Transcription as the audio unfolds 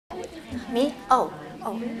Me? Oh,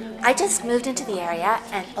 I just moved into the area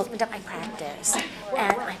and opened up my practice.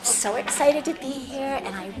 And I'm so excited to be here,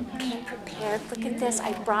 and I came prepared. Look at this,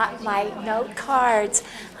 I brought my note cards.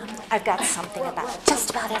 I've got something about just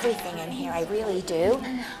about everything in here, I really do.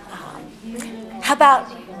 How about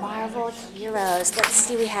Marvel heroes? Let's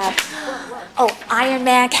see, we have, Iron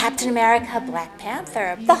Man, Captain America, Black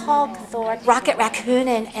Panther, the Hulk, Thor, Rocket Raccoon,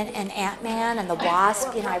 and Ant-Man, and the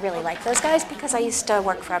Wasp. You know, I really like those guys because I used to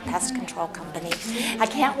work for a pest control company. I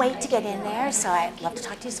can't wait to get in there, so I'd love to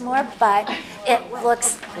talk to you some more, but it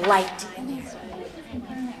looks light in here.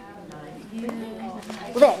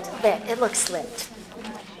 Lit, it looks lit.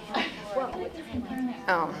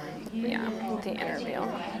 Oh, yeah, the interview.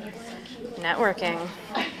 Networking.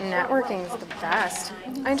 Networking's the best.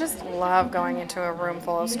 I just love going into a room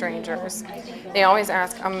full of strangers. They always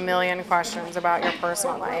ask a million questions about your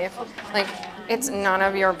personal life. Like, it's none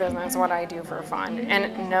of your business what I do for fun.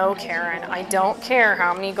 And no, Karen, I don't care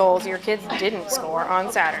how many goals your kids didn't score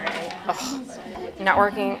on Saturday. Ugh.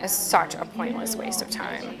 Networking is such a pointless waste of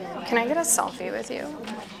time. Can I get a selfie with you?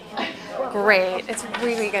 Great. It's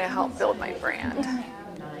really going to help build my brand.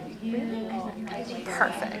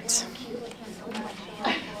 Perfect.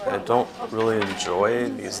 I don't really enjoy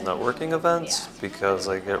these networking events because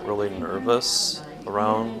I get really nervous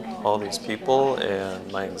around all these people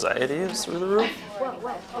and my anxiety is through the roof.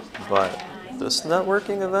 But this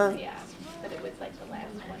networking event,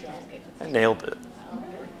 I nailed it.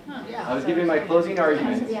 I was giving my closing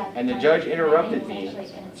argument, and the judge interrupted me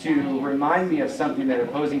to remind me of something that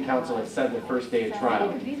opposing counsel had said the first day of trial.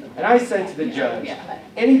 And I said to the judge,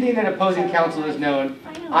 anything that opposing counsel has known,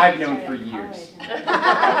 I've known for years.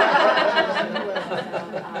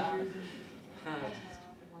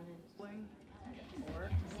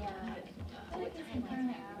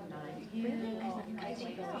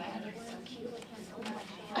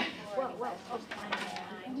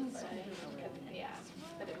 Yeah,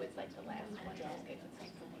 but it was like the last one.